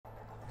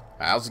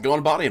How's it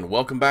going, buddy? And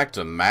welcome back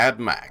to Mad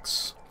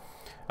Max.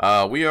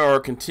 We are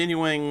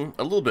continuing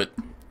a little bit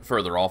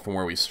further off from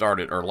where we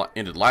started or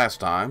ended last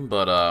time,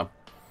 but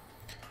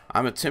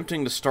I'm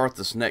attempting to start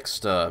this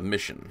next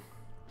mission.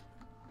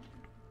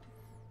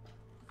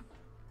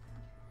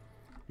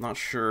 Not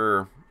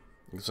sure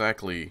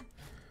exactly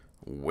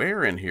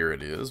where in here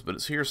it is, but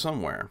it's here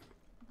somewhere.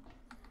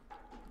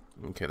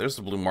 Okay, there's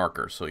the blue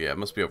marker, so yeah, it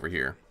must be over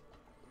here.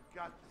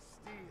 Got the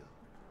steel.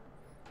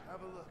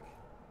 Have a look.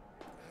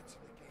 That's the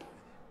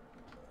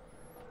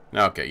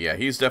game. Okay, yeah,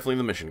 he's definitely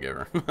the mission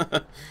giver.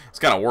 I was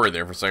kind of worried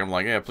there for a second. I'm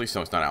like, yeah, please tell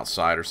me it's not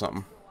outside or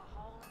something.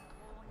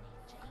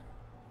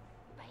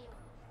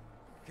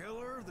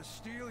 Killer, the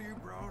steel you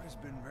brought has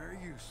been very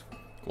useful.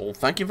 Well,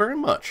 thank you very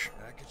much.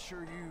 I could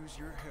sure use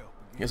your help.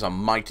 He has a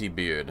mighty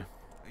beard.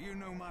 You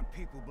know my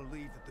people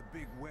believe that the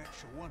big wet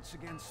shall once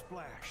again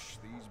splash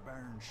these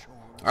barren shores.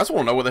 I just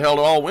want to know where the hell it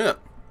all went.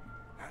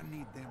 I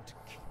need them to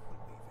keep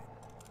believing.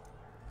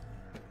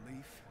 In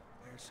belief,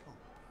 there's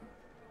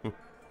hope.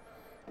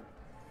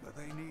 But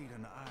they need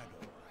an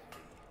idol.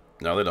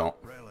 No, they don't.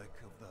 Relic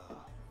of the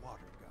water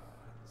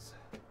gods.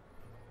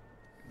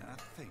 And I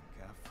think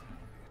I found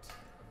it.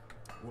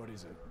 What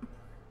is it?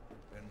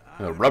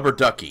 A rubber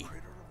ducky.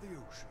 Critter of the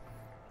ocean.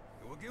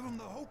 It will give them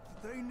the hope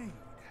that they need.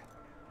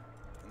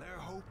 And their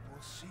hope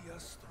will see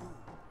us through.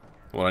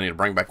 What, I need to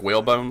bring back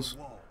whale bones?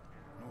 Wall,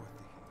 north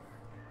of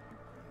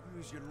here.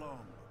 Use your long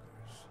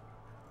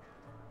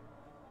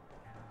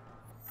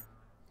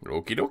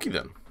lookers. Okie dokie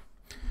then.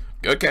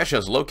 Goatcash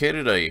has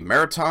located a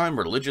maritime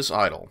religious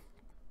idol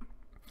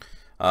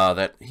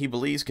that he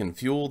believes can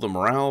fuel the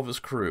morale of his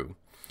crew.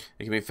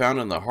 It can be found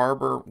in the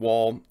harbor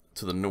wall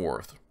to the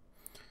north.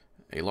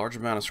 A large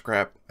amount of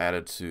scrap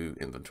added to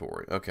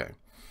inventory. Okay.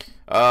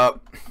 I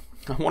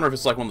wonder if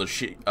it's like one of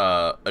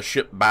the a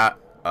ship bat.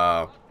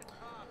 I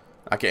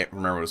can't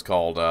remember what it's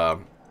called.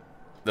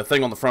 The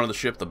thing on the front of the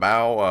ship, the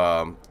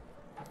bow,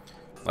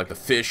 like the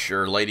fish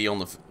or lady on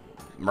the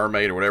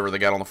mermaid or whatever they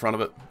got on the front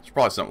of it. It's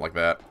probably something like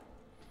that.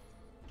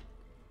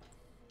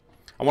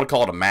 I want to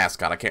call it a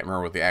mascot. I can't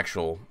remember what the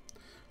actual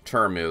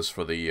term is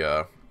for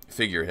the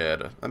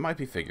figurehead. That might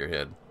be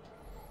figurehead.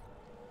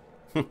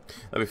 That'd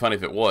be funny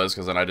if it was,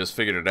 because then I just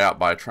figured it out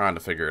by trying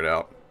to figure it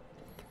out.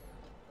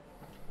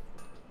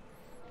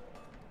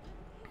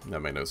 That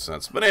made no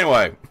sense. But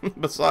anyway,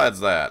 besides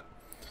that,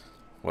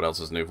 what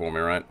else is new for me,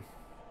 right?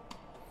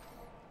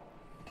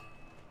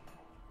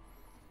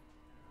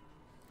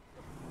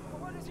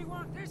 What does he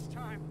want this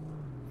time?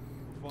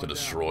 To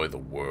destroy the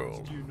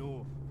world. Due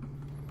north.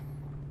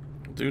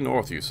 Due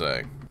north, you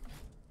say?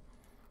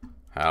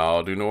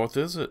 How due north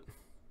is it?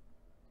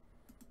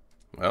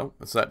 Well,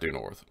 it's that due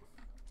north.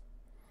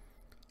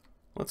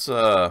 Let's,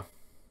 I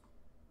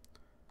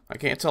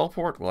can't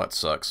teleport? Well, that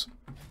sucks.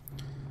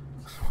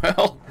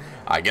 Well,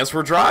 I guess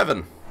we're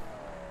driving.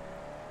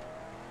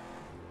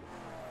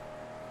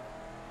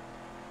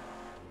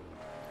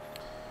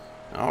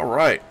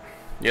 Alright.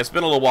 Yeah, it's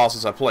been a little while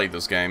since I played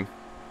this game.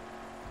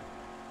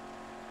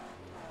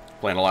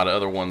 Playing a lot of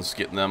other ones,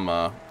 getting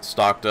them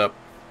stocked up.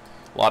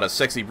 A lot of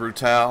Sexy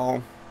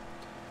Brutale.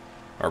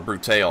 Or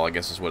Brutale, I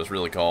guess is what it's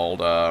really called.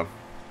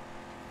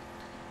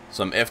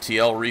 Some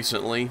FTL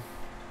recently.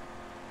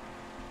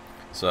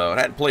 So, I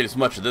hadn't played as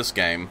much of this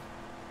game.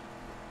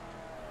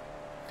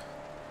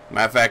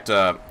 Matter of fact,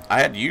 I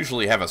had to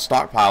usually have a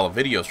stockpile of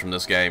videos from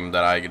this game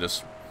that I could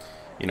just,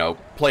 you know,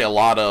 play a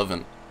lot of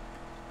and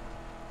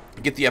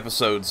get the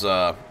episodes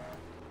out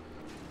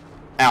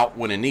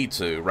when I need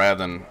to, rather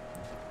than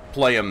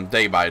play them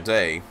day by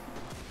day.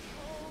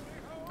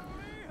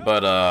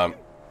 But,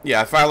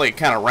 yeah, I finally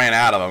kind of ran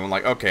out of them. I'm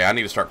like, okay, I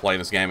need to start playing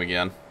this game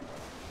again.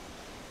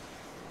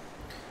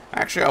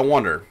 Actually, I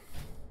wonder.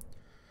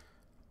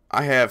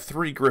 I have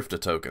 3 Grifta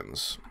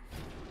tokens.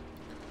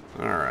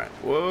 Alright.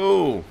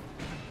 Whoa!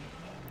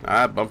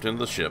 I bumped into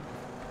the ship.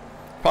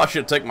 Probably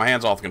should take my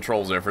hands off the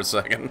controls there for a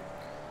second.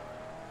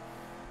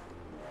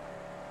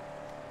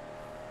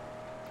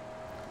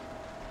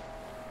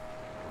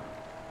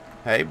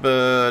 Hey,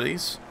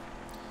 buddies.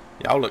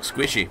 Y'all look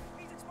squishy.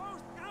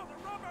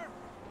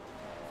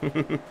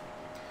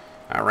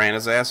 I ran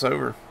his ass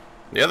over.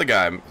 The other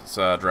guy is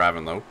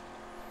driving, though.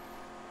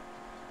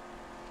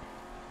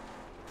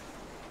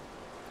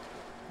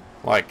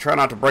 Like, try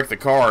not to break the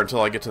car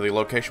until I get to the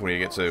location we need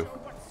to get to.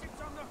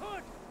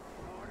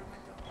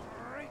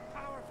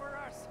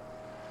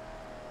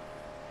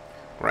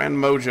 Grand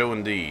mojo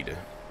indeed.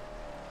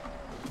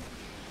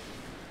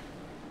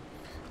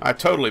 I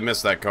totally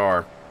missed that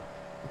car.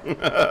 Like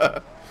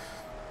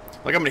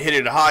I'm gonna hit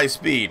it at high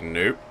speed.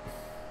 Nope.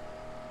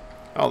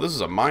 Oh, this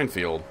is a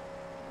minefield.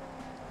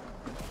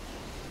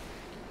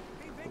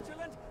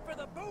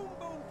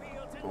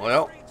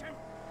 Well,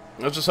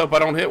 let's just hope I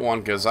don't hit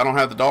one, because I don't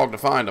have the dog to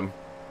find them.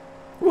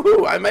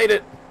 Woohoo! I made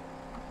it!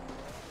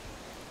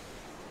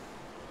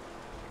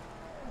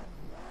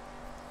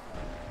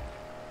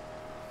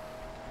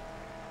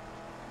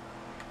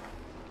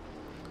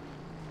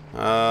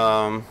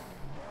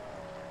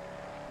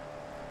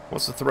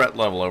 What's the threat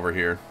level over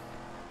here?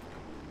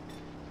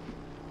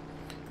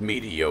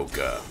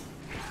 Mediocre.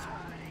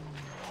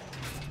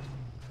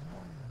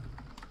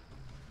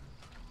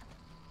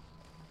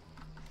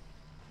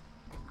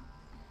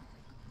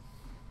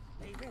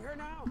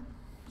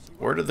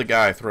 Where did the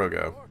guy throw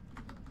go?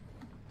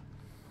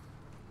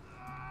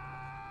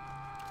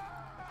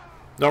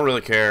 Don't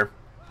really care.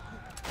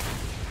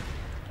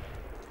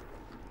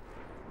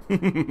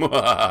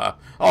 Oh,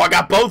 I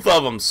got both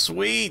of them.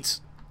 Sweet.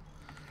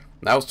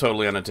 That was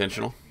totally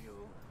unintentional.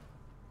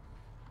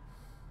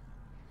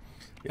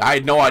 I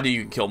had no idea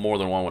you can kill more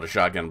than one with a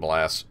shotgun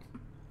blast.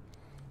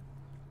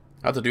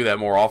 I have to do that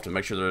more often.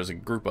 Make sure there's a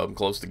group of them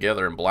close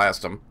together and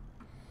blast them.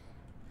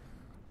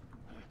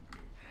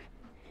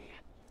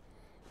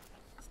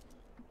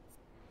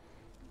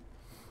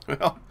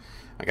 Well,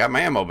 I got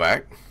my ammo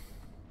back.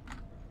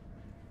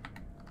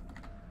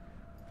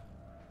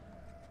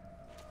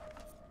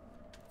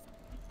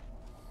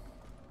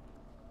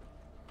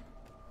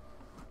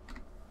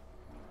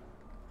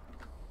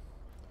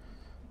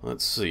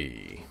 Let's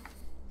see.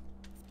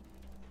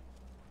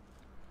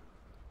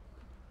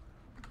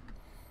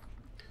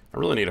 I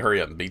really need to hurry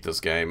up and beat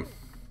this game.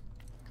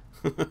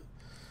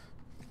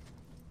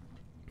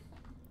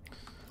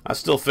 I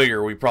still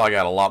figure we probably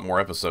got a lot more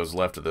episodes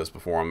left of this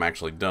before I'm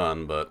actually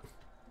done, but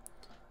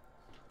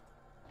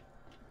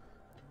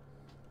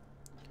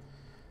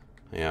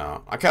yeah,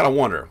 I kind of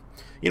wonder.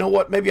 You know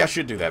what? Maybe I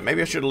should do that.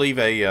 Maybe I should leave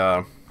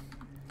a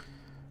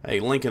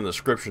link in the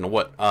description of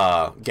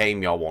what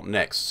game y'all want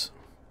next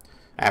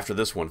after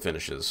this one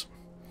finishes.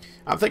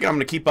 I'm thinking I'm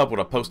going to keep up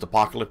with a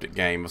post-apocalyptic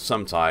game of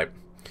some type.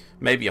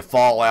 Maybe a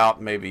Fallout,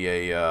 maybe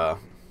a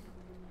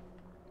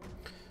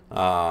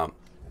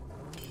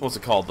what's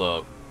it called,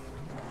 the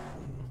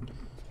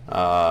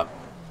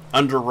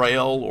Under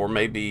Rail, or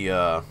maybe you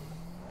know,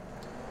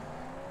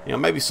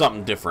 maybe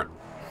something different,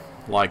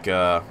 like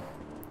I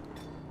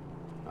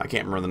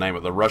can't remember the name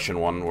of the Russian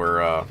one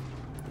where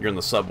you're in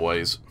the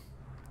subways.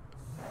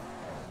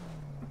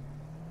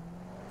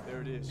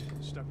 There it is,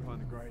 stuck behind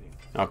the grating.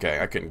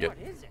 Okay, I couldn't get. What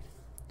is it?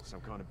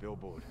 Some kind of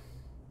billboard.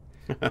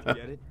 Get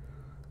it?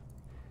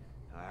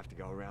 I have to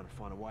go around and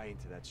find a way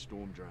into that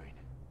storm drain.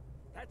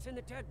 That's in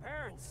the Dead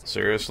Barrens.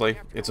 Seriously?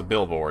 It's a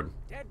billboard.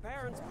 Dead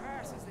Barrens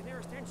Pass is the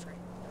nearest entry.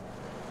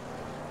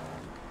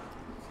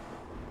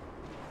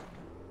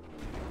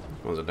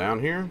 Was it down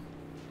here?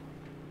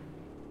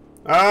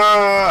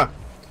 Ah!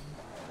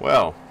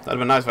 Well, that'd have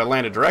been nice if I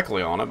landed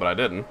directly on it, but I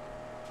didn't.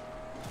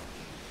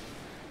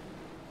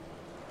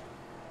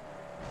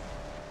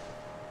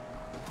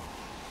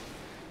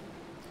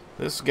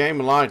 This game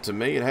lied to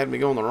me. It had me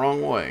going the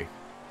wrong way.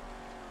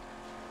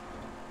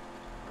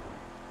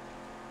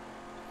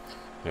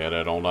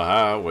 Headed on the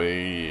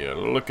highway,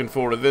 looking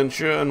for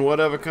adventure and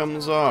whatever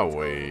comes our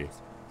way.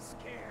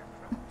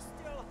 Scarecrow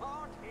still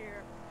haunt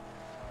here.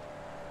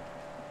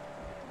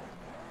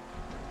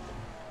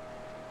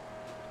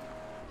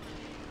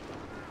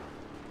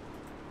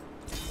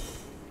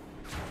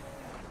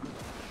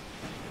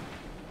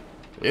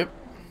 Yep.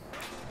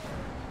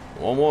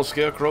 One more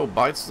scarecrow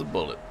bites the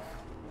bullet.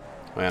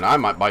 Man, I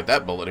might bite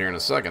that bullet here in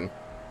a second.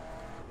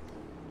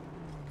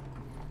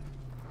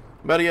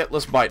 Better yet,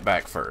 let's bite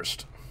back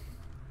first.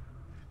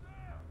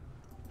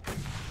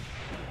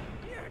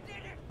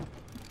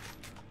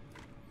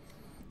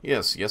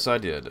 Yes, I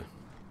did.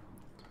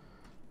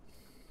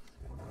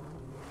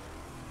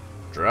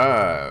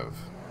 Drive.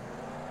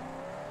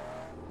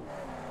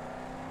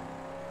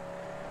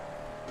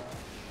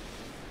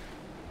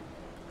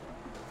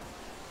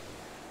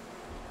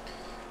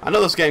 I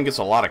know this game gets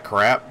a lot of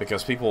crap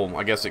because people,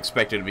 I guess,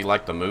 expect it to be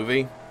like the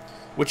movie,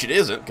 which it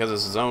isn't because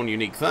it's its own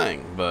unique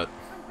thing, but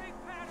Some big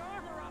bad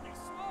armor on these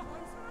small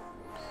ones,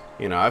 huh?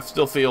 you know, I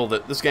still feel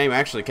that this game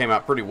actually came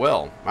out pretty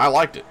well. I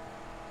liked it.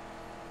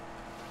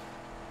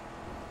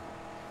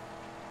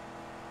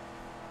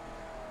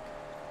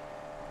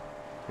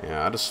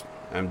 Yeah, I just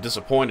am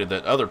disappointed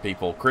that other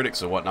people,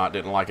 critics and whatnot,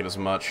 didn't like it as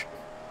much.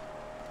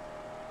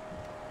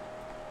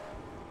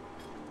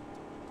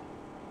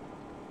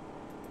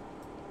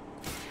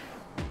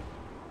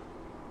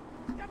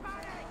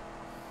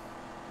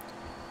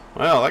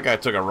 Well, that guy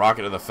took a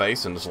rocket to the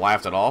face and just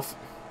laughed it off.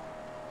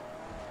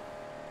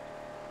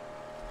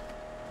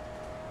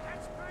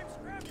 That's Crime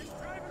Scrap is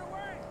driving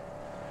away.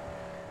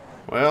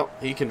 Well,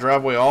 he can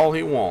drive away all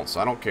he wants.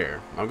 I don't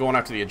care. I'm going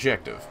after the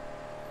objective.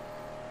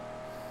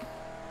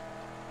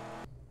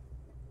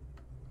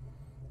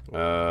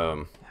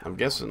 I'm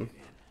guessing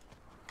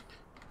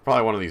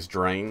probably one of these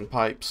drain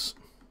pipes.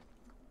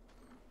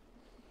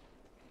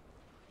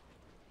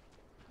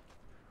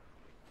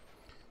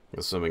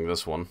 Assuming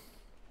this one.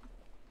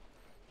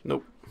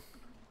 Nope.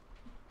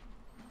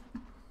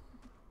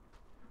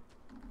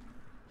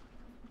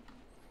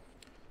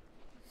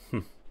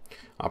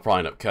 I'll probably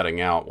end up cutting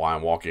out while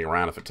I'm walking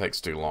around if it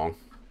takes too long.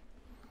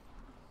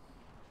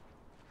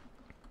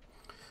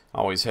 I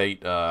always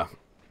hate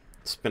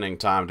spending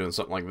time doing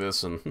something like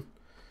this, and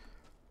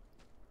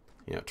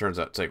yeah, it turns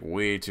out to take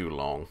way too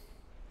long.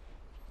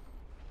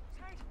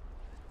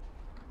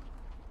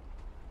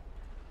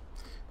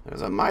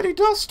 There's a mighty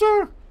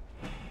duster!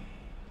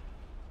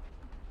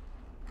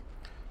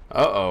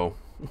 Uh-oh.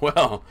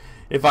 Well,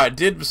 if I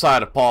did decide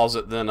to pause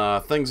it,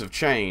 then things have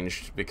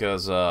changed,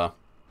 because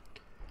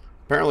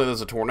apparently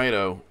there's a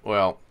tornado,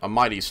 well, a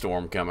mighty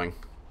storm coming.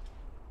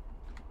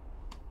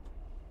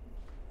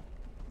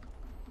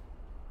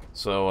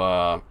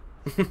 So,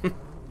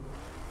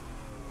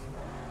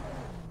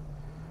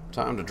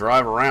 time to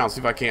drive around,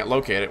 see if I can't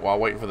locate it while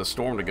waiting for the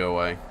storm to go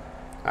away.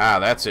 Ah,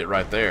 that's it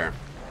right there.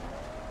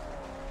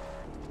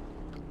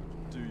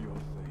 Do your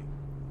thing.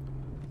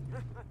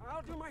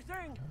 I'll do my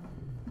thing.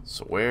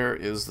 So where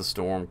is the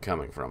storm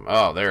coming from?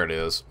 Oh, there it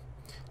is.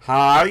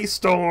 Hi,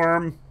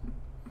 Storm.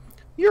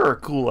 You're a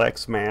cool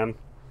X-Man.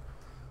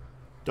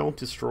 Don't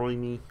destroy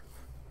me.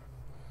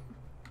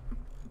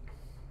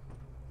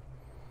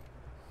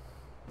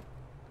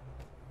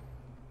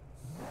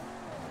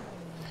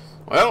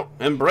 Well,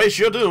 embrace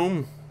your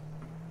doom.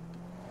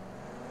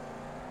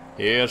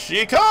 Here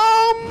she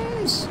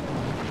comes!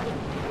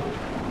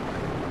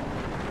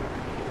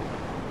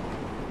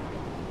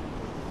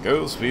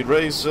 Go, Speed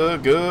Racer,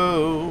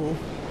 go!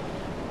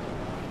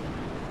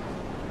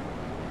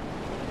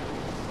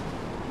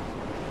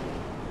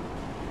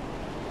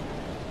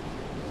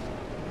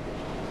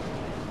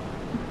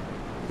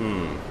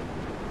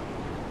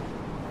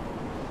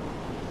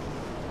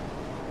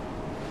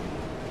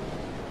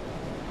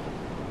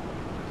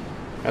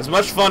 As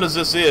much fun as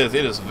this is,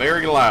 it is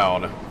very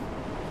loud.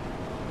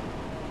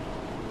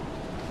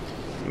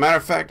 Matter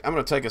of fact, I'm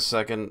going to take a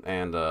second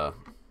and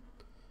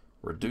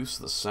reduce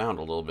the sound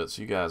a little bit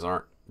so you guys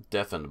aren't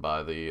deafened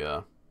by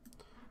the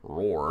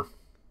roar.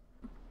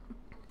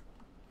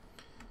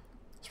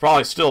 It's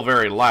probably still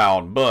very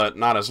loud, but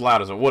not as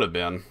loud as it would have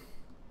been.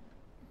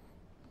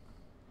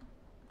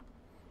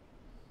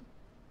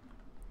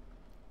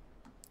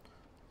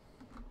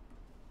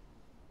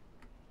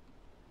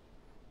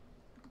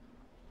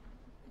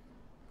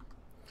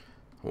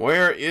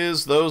 Where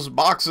is those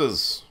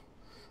boxes?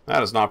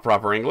 That is not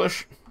proper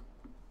English.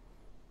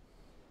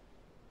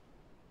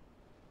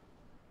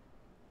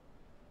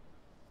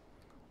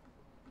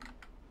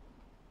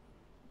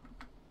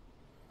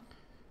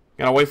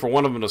 Gotta wait for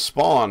one of them to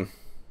spawn.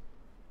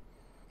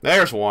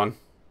 There's one.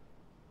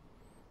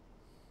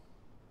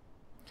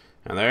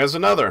 And there's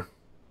another.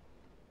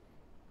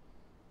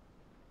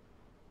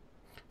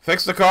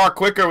 Fix the car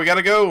quicker, we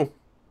gotta go.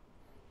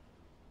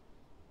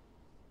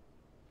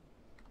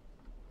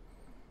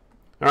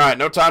 Alright,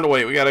 no time to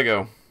wait, we gotta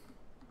go.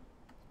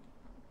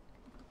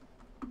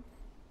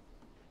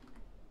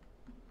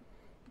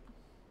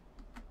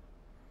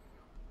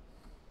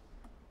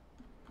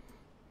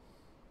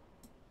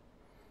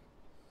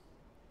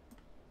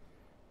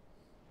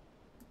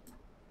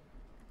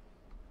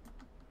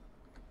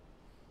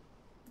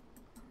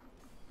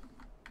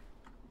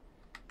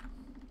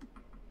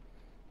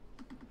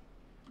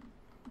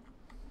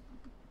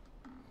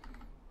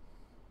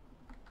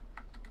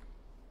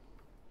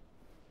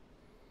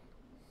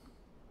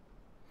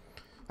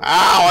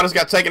 Ow, I just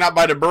got taken out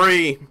by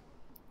debris.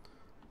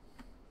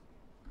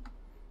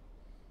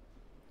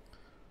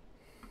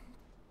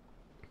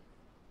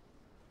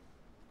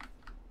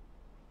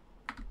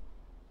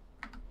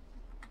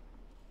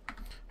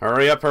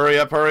 Hurry up, hurry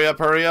up, hurry up,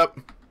 hurry up.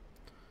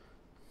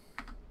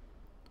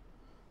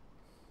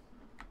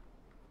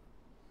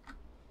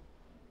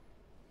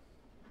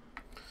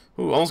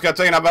 Ooh, almost got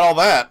taken out by all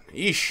that.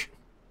 Yeesh.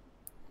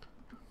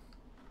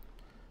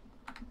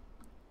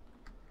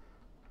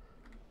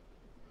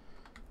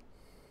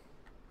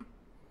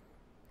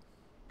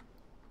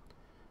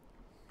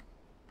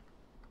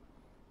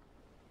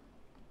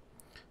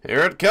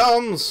 Here it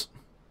comes.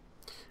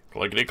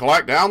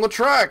 Clickety-clack down the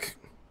track.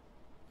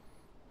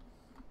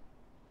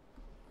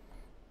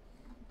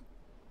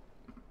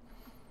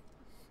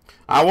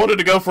 I wanted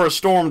to go for a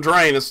storm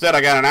drain. Instead,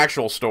 I got an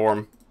actual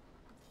storm.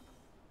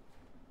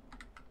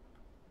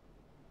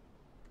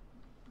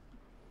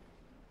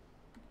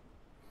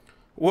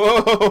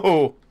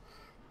 Whoa!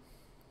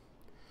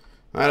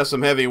 That is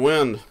some heavy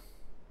wind.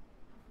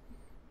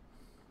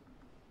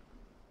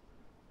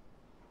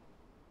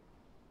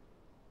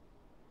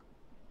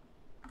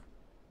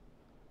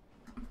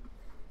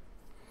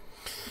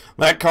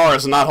 That car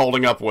is not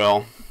holding up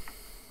well.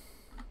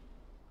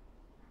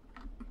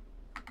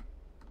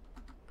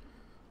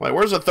 Wait,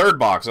 where's the third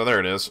box? Oh,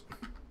 there it is.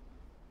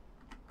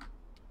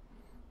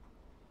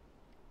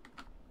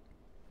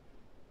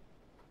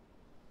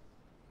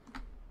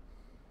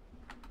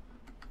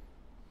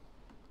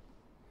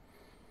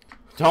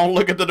 Don't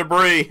look at the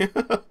debris.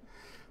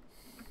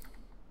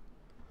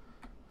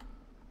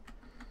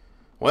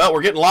 Well,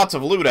 we're getting lots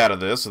of loot out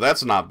of this, so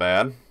that's not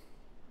bad.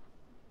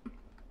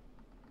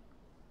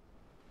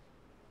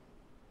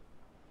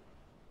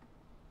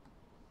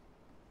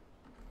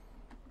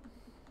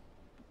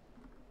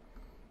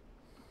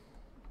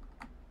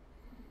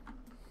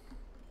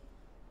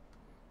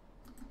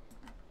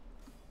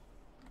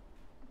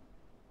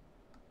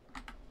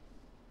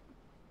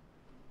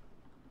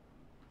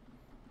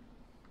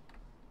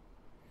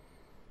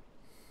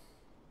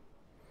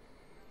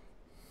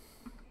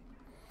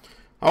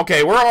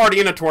 Okay, we're already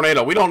in a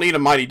tornado. We don't need a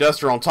mighty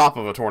duster on top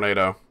of a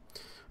tornado.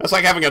 That's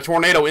like having a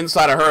tornado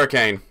inside a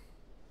hurricane.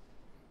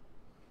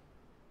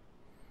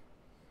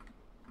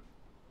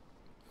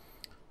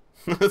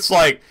 It's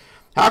like,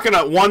 how can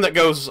one that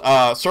goes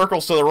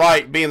circles to the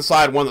right be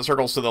inside one that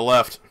circles to the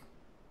left?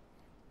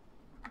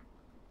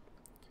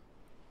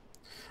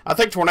 I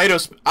think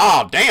tornadoes...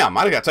 Oh, damn.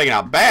 I got taken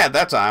out bad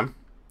that time.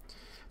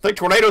 I think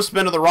tornadoes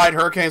spin to the right,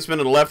 hurricanes spin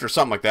to the left, or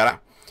something like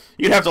that.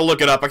 You'd have to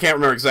look it up. I can't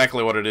remember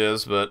exactly what it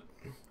is, but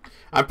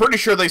I'm pretty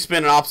sure they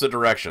spin in opposite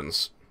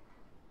directions.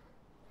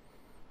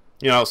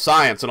 You know,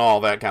 science and all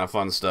that kind of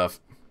fun stuff.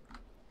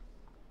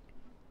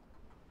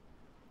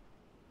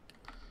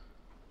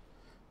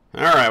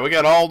 Alright, we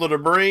got all the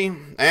debris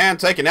and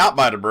taken out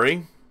by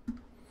debris.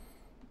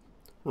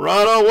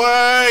 Run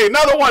away!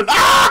 Another one!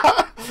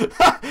 Ah!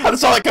 I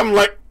just saw that coming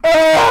like,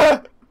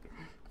 ah!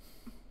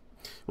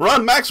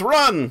 Run, Max,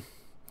 run!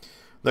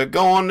 They're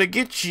going to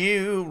get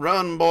you.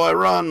 Run, boy,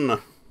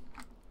 run.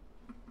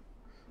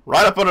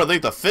 Right up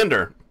underneath the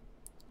fender.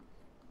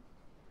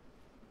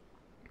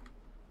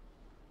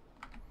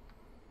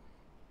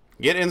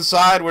 Get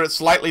inside where it's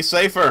slightly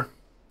safer.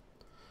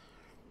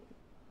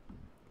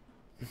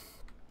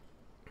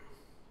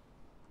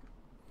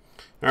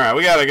 Alright,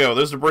 we gotta go.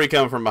 There's debris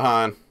coming from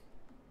behind.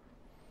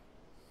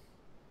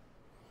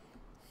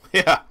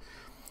 Yeah.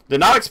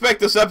 Did not expect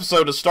this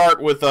episode to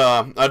start with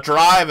a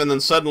drive and then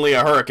suddenly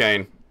a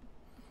hurricane.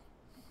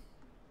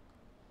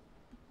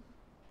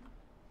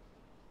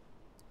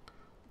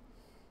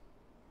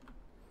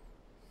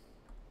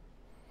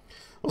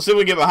 We'll see if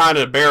we can get behind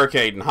a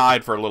barricade and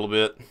hide for a little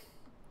bit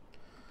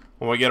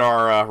when we get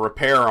our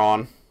repair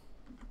on.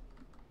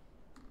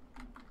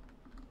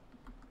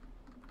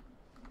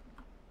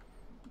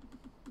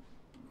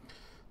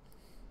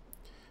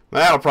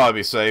 That'll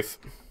probably be safe.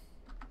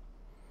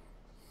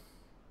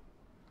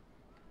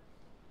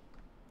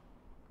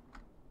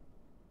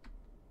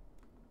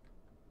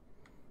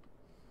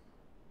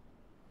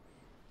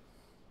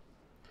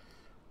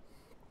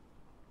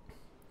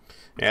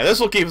 Yeah, this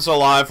will keep us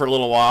alive for a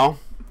little while.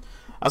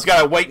 I just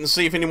gotta wait and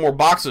see if any more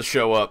boxes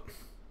show up.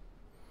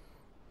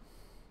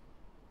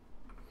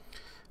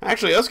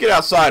 Actually, let's get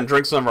outside and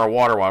drink some of our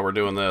water while we're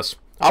doing this.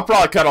 I'll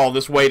probably cut all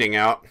this waiting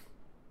out.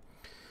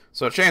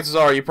 So chances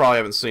are you probably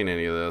haven't seen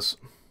any of this.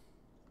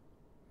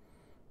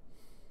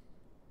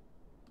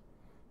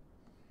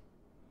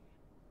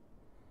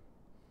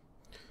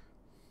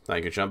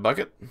 Thank you, Chump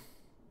Bucket.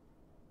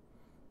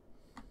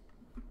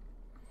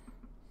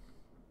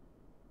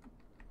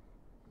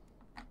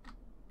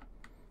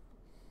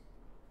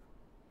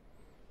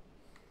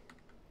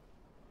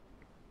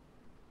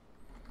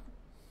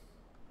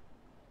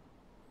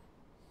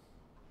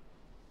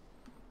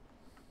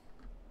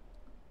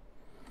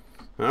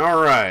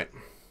 Alright.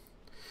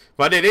 If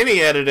I did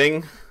any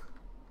editing,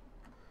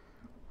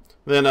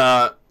 then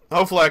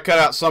hopefully I cut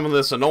out some of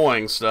this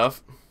annoying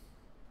stuff.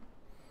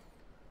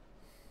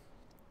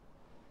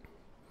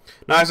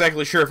 Not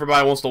exactly sure if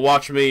everybody wants to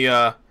watch me,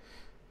 I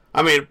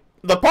mean,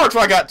 the parts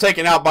where I got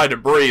taken out by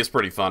debris is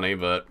pretty funny,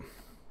 but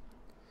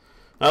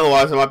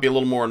otherwise it might be a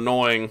little more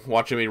annoying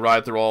watching me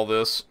ride through all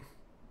this.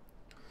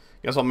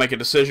 Guess I'll make a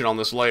decision on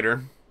this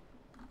later.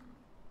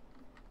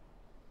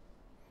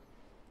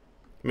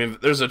 I mean,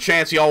 there's a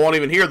chance y'all won't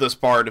even hear this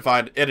part if I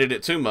edit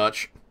it too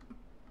much.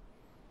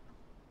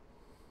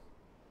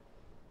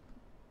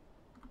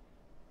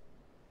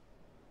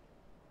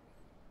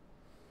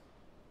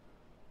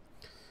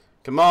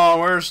 Come on,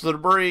 where's the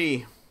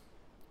debris?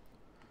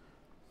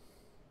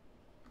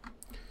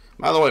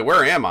 By the way,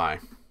 where am I?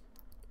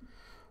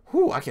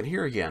 Whew, I can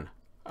hear again.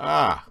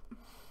 Ah.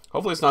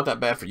 Hopefully it's not that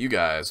bad for you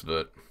guys,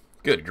 but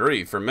good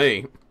grief for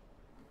me.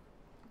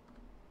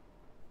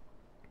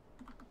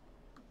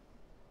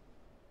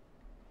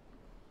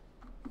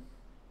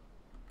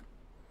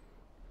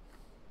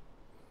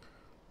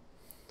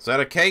 Is that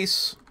a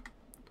case?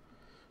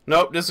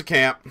 Nope, just a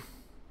camp.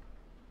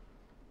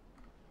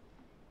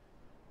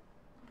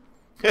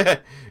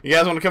 You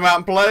guys want to come out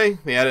and play?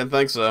 Yeah, I didn't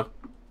think so.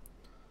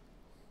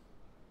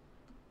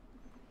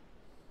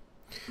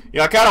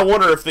 Yeah, I kind of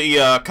wonder if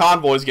the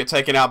convoys get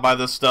taken out by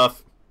this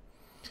stuff.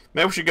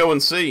 Maybe we should go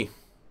and see.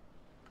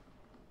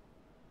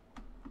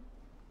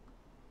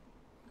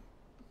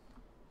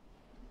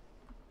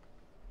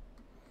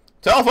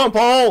 Telephone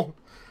pole!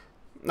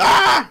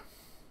 Ah!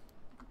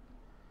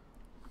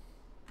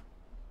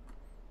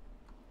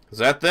 Is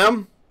that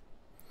them?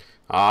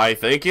 I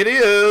think it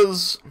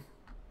is.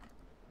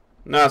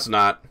 No, it's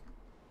not.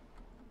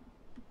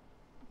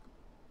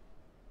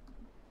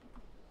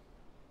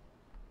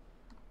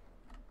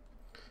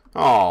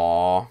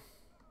 Aww.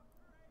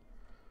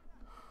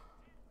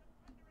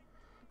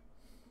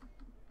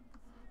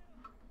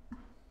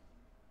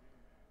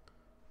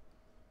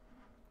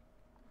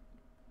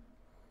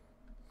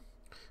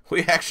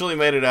 We actually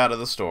made it out of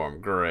the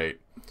storm. Great.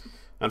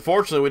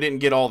 Unfortunately, we didn't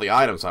get all the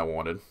items I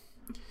wanted.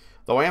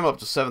 Though I am up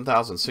to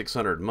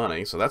 7,600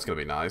 money, so that's going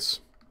to be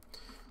nice.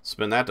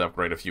 Spend that to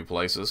upgrade a few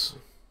places.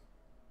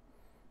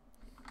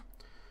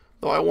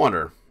 Though I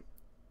wonder,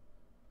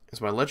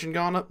 has my legend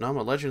gone up? No,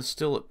 my legend's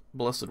still at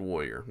Blessed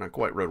Warrior. Not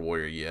quite Red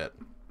Warrior yet.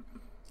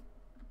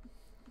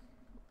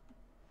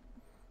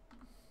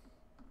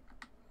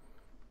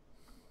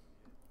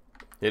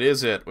 It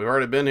is it. We've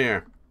already been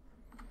here.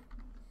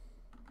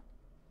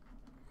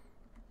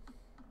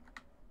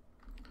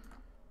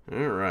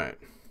 Alright.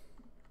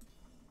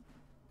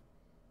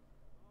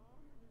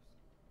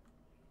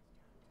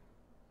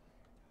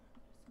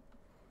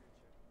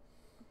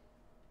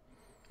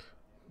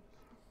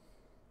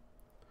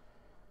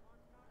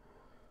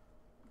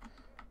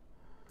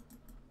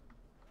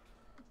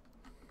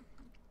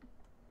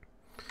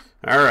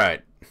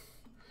 Alright.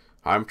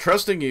 I'm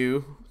trusting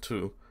you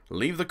to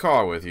leave the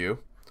car with you,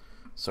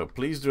 so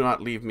please do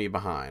not leave me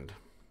behind.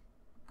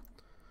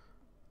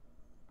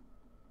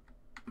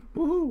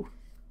 Woohoo!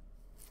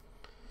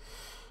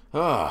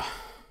 Ah,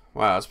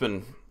 wow,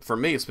 for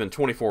me, it's been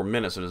 24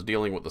 minutes and is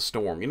dealing with the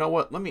storm. You know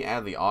what? Let me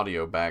add the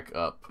audio back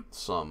up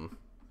some.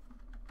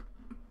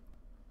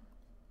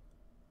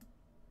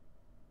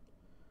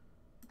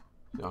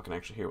 Y'all can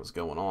actually hear what's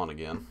going on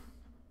again.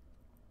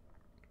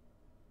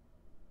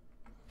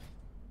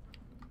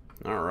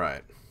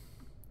 Alright.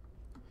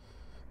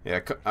 Yeah,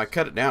 I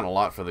cut it down a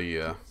lot for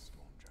the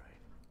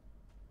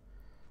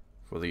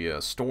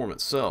storm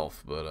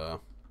itself, but I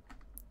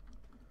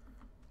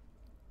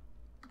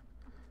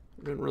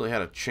haven't really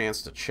had a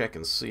chance to check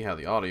and see how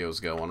the audio's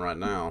going right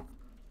now.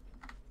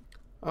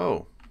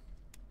 Oh.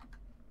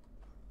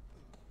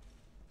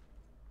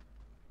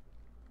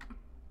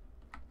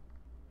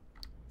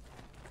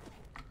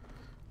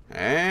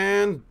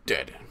 And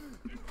dead.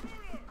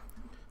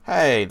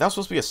 Hey, that's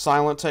supposed to be a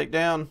silent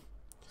takedown?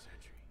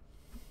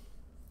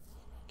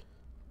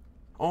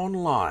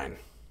 Online.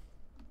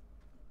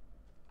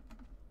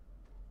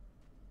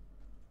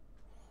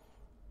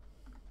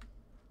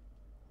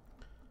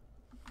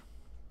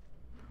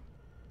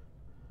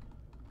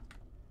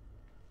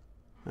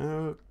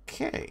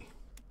 Okay.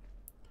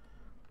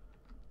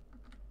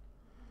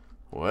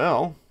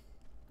 Well,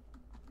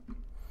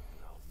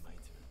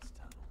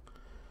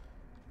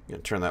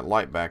 gonna turn that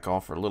light back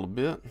off for a little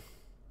bit.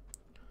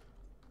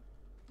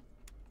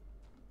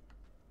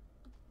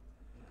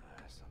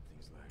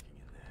 Something's lurking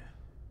in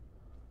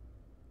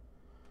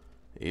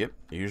there. Yep,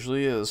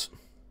 usually is.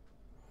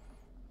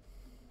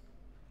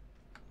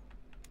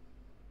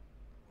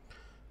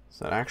 Is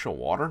that actual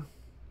water?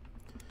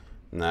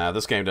 Nah,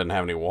 this game doesn't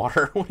have any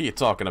water. What are you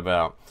talking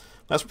about?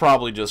 That's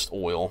probably just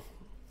oil.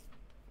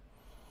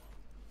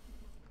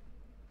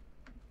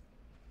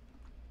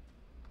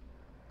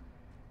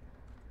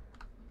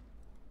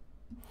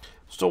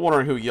 Still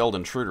wondering who yelled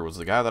intruder. Was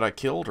the guy that I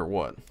killed or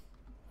what?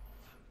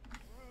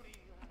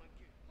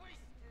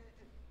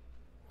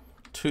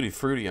 Tutti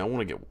Frutti, I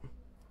want to get...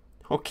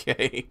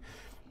 Okay.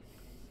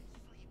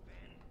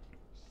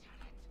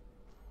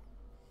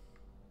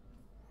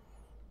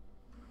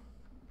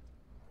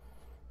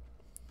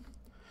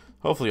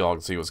 Hopefully y'all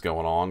can see what's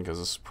going on, because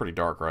it's pretty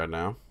dark right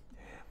now.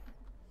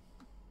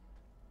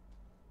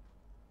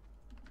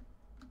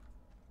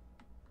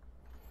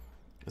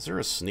 Is there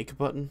a sneak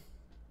button?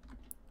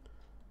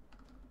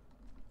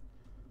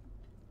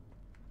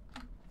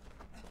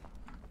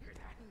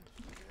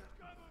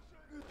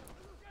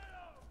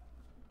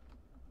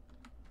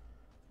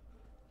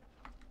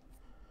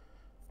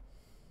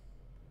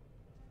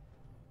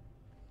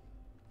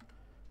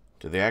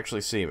 Do they actually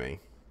see me?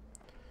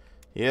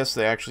 Yes,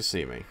 they actually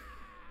see me.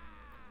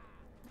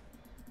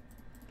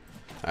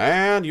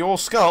 And your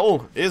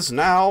skull is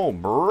now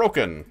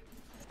broken.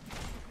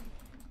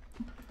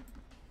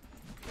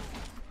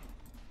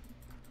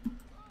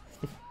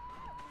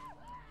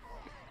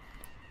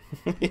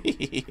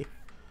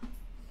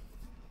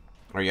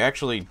 Are you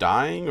actually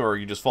dying, or are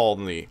you just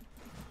falling in the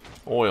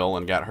oil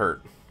and got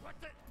hurt?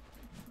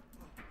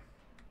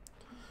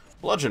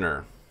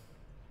 Bludgeoner.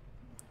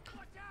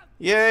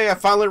 Yay, I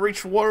finally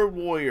reached Wayward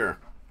Warrior.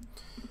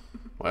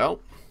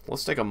 Well,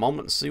 let's take a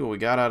moment and see what we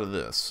got out of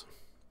this.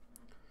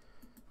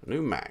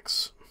 New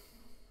Max.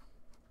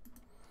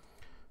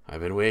 I've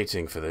been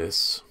waiting for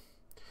this.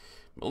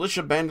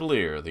 Militia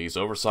Bandolier. These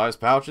oversized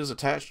pouches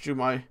attached to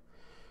my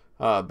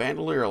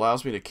bandolier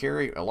allows me to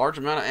carry a large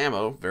amount of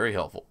ammo. Very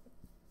helpful.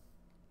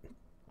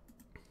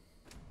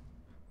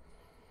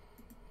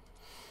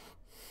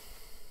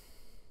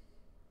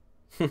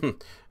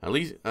 At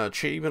least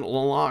achievement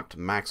unlocked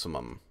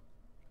maximum.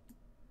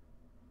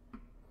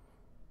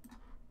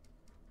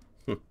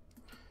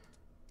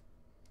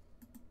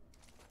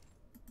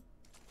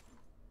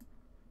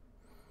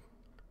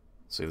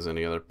 See if there's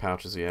any other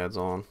pouches he adds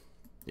on.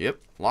 Yep,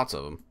 lots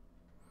of them.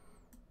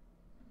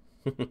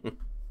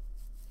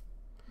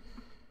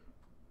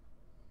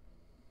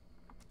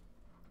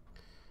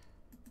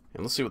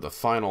 And let's see what the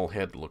final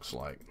head looks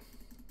like.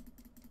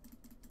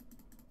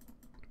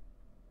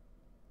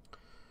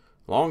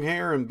 Long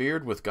hair and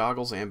beard with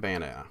goggles and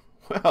bandana.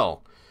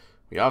 Well,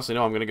 we obviously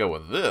know I'm going to go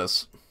with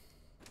this.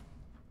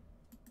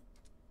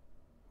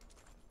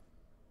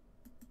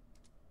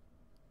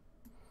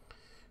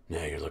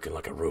 Now you're looking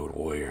like a road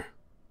warrior.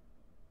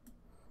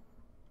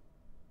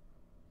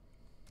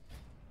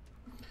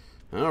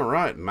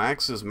 Alright,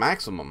 Max is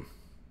maximum.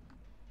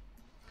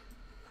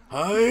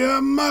 I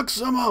am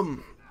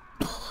maximum!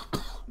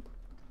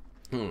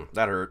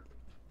 That hurt.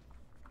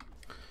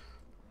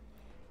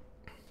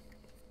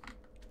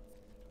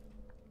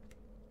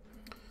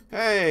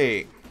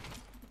 Hey!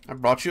 I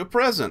brought you a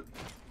present.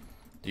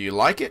 Do you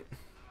like it?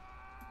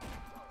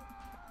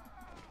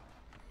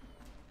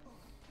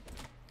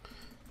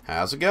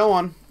 How's it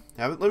going?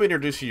 Let me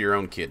introduce you to your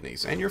own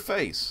kidneys and your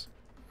face.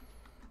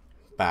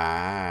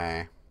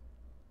 Bye.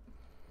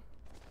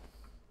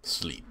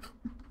 Sleep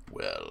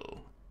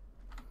well.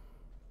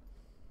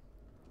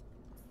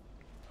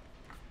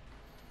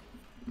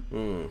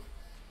 Hmm.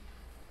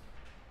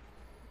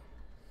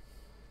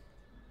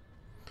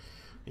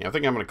 Yeah, I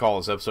think I'm going to call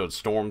this episode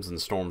Storms and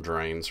Storm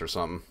Drains or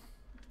something.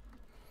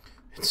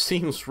 It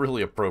seems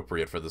really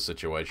appropriate for the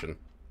situation.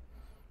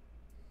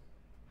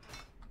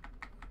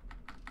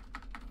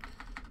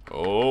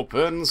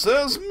 Open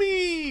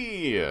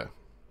sesame!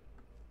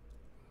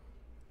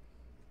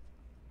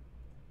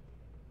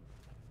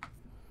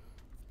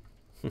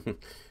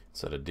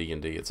 Instead of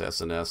D&D, it's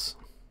S&S.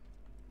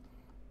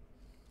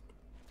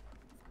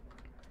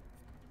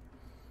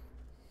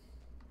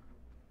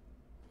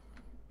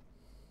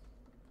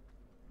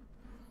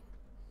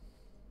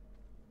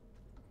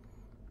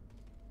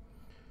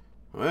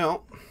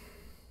 Well,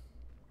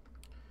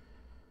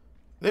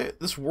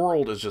 this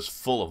world is just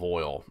full of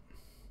oil.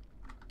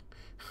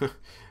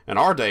 In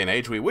our day and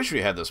age, we wish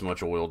we had this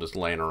much oil just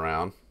laying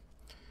around.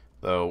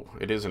 Though,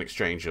 it is an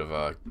exchange of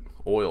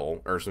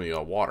oil, or excuse me,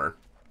 water.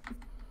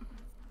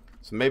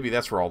 So maybe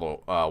that's where all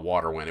the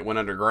water went. It went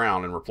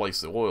underground and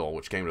replaced the oil,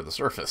 which came to the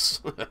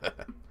surface.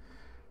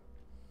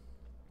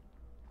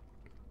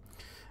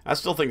 I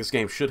still think this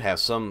game should have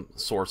some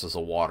sources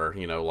of water,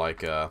 you know,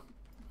 like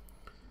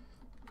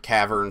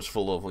caverns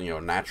full of, you know,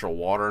 natural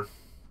water.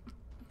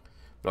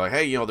 But like,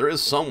 hey, you know, there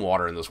is some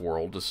water in this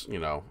world, just, you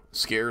know,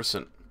 scarce,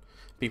 and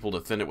people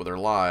defend it with their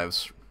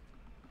lives.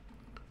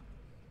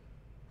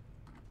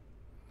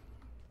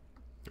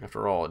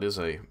 After all, it is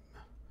a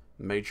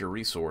major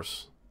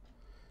resource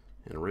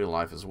in real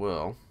life as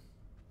well.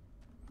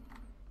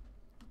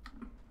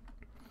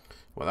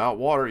 Without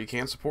water, you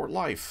can't support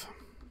life.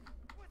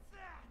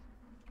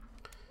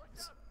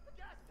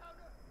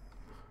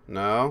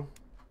 No.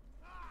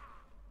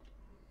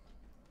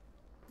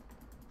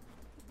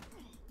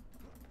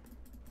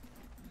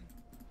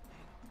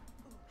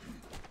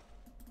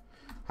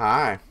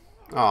 Hi.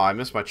 Oh, I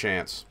missed my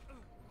chance.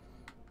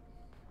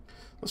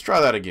 Let's try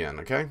that again,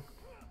 okay?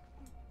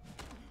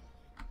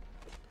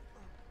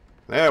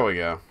 There we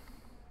go.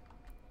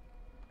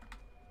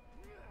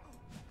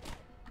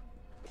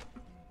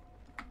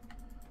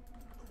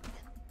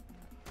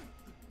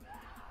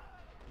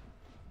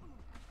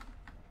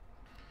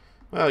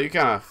 Well, you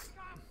kind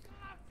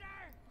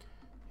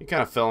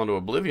of fell into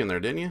oblivion there,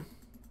 didn't you?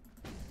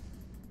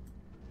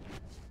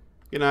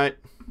 Good night.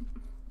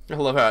 I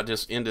love how it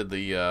just ended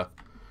the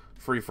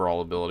free-for-all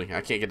ability.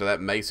 I can't get to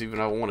that mace even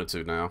if I wanted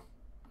to now.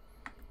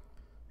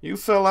 You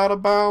fell out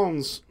of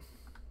bounds.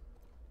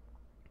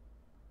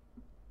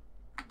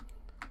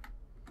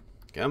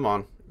 Come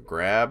on.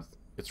 Grab.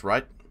 It's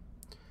right.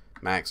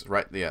 Max,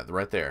 right. Yeah,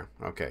 right there.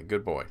 Okay,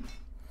 good boy.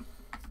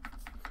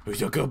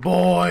 Who's a good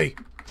boy?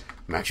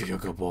 Max, you're a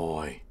good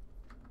boy.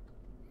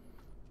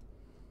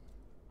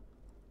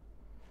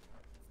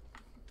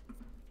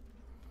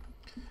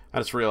 I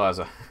just realized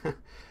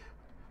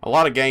a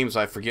lot of games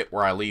I forget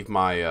where I leave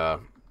my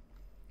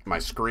my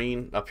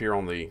screen up here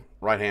on the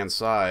right hand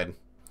side.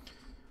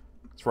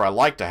 It's where I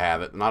like to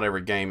have it. Not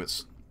every game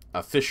it's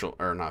official,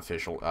 or not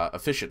official,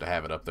 efficient to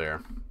have it up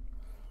there.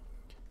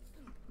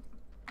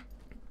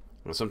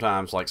 And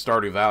sometimes, like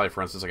Stardew Valley,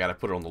 for instance, I got to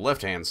put it on the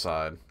left hand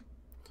side.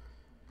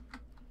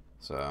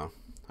 So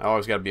I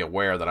always got to be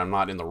aware that I'm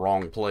not in the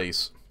wrong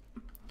place.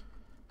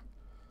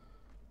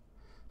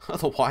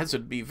 Otherwise,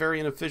 it'd be very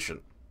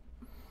inefficient.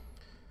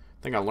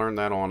 I think I learned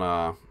that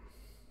on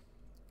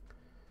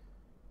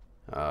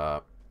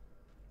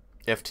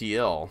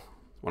FTL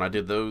when I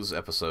did those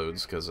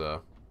episodes, because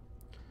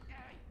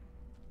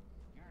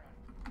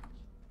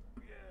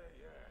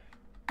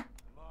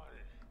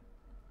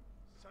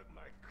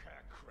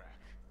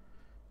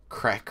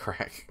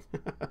crack.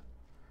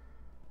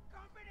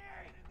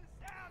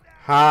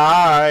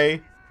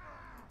 Hi.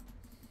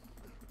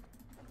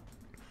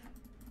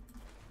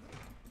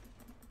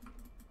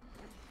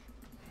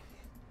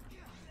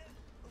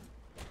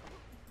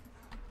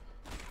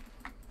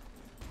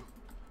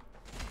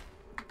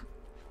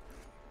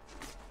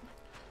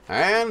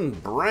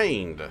 And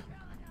brained.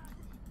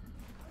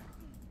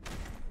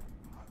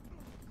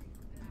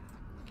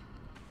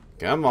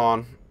 Come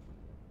on.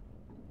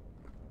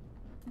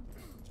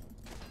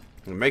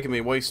 You're making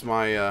me waste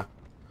my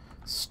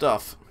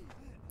stuff.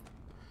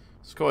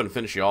 Let's go ahead and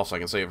finish you off so I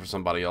can save it for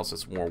somebody else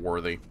that's more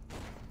worthy.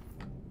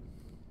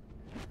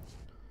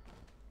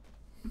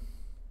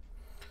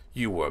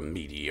 You were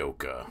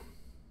mediocre.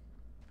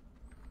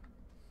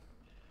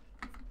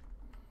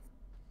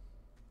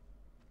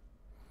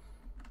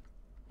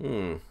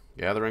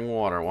 Gathering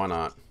water, why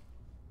not?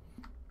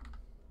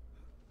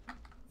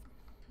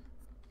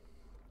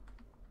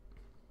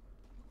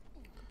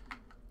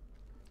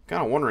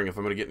 Kind of wondering if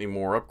I'm going to get any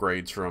more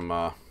upgrades from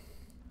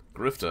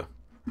Grifta.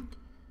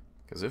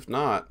 Because if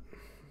not,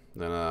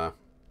 then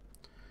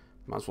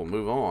might as well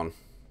move on.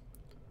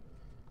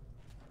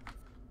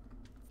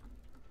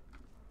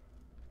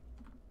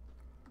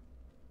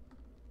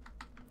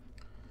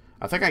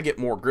 I think I get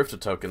more Grifta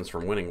tokens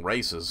from winning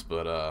races,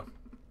 but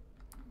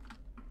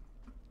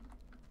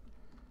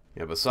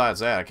yeah,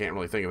 besides that, I can't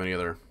really think of any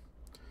other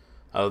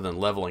than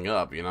leveling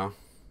up, you know?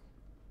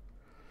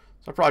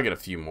 So I'll probably get a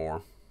few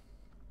more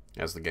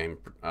as the game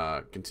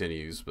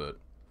continues, but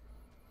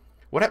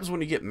What happens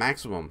when you get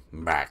maximum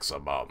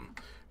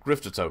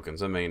grifter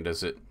tokens? I mean,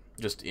 does it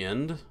just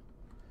end?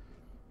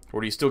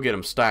 Or do you still get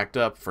them stacked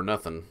up for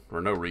nothing,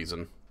 or no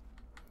reason?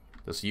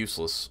 That's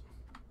useless.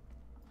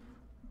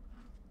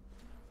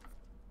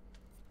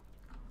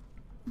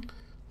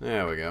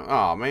 There we go.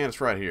 Oh man, it's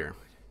right here.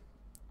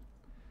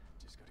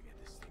 Just gotta get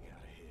this thing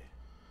out of here.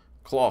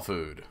 Claw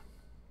food.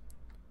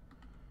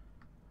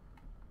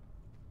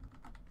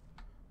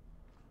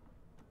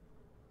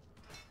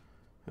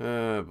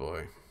 Oh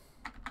boy.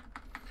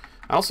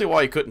 I don't see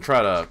why you couldn't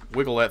try to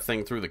wiggle that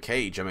thing through the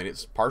cage. I mean,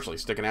 it's partially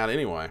sticking out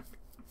anyway.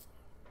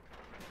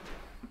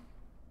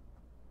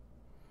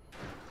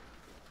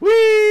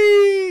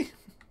 Whee!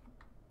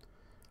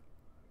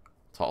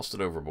 Tossed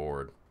it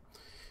overboard.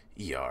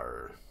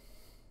 Yar.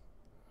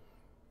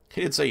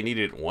 He did say he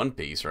needed it in one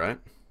piece, right?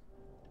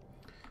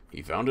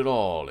 He found it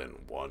all in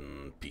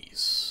one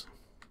piece.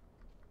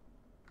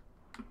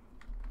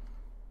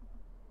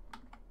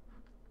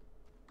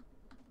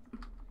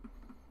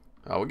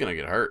 Oh, we're gonna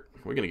get hurt.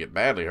 We're gonna get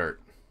badly hurt.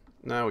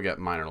 No, we got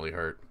minorly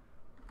hurt.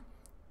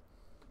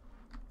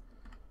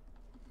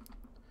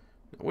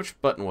 Which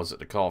button was it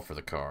to call for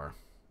the car?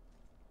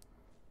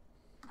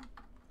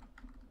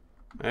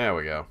 There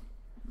we go.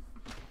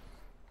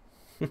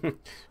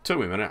 Took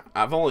me a minute.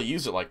 I've only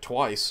used it like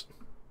twice.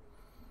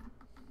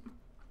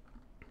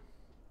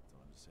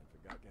 Time to send for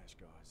gut gash,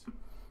 guys.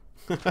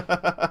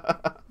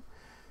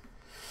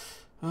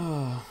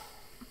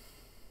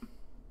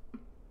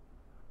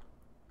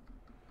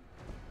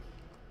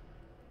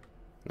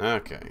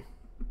 Okay.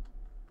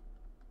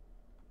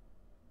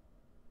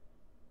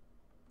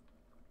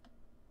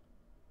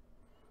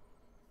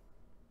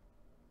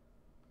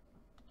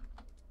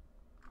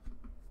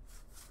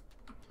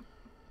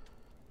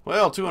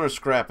 Well, 200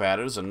 scrap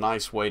added is a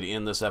nice way to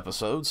end this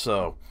episode,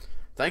 so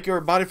thank you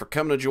everybody for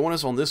coming to join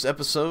us on this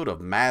episode of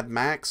Mad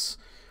Max.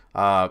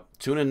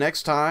 Tune in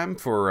next time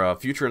for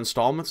future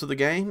installments of the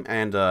game,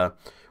 and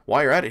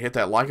while you're at it, hit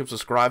that like and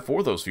subscribe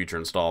for those future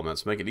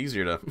installments. Make it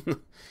easier to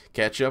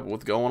catch up with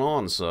what's going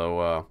on.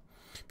 So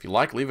if you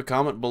like, leave a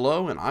comment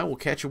below, and I will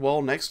catch you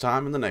all next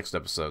time in the next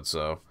episode.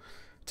 So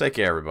take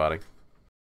care, everybody.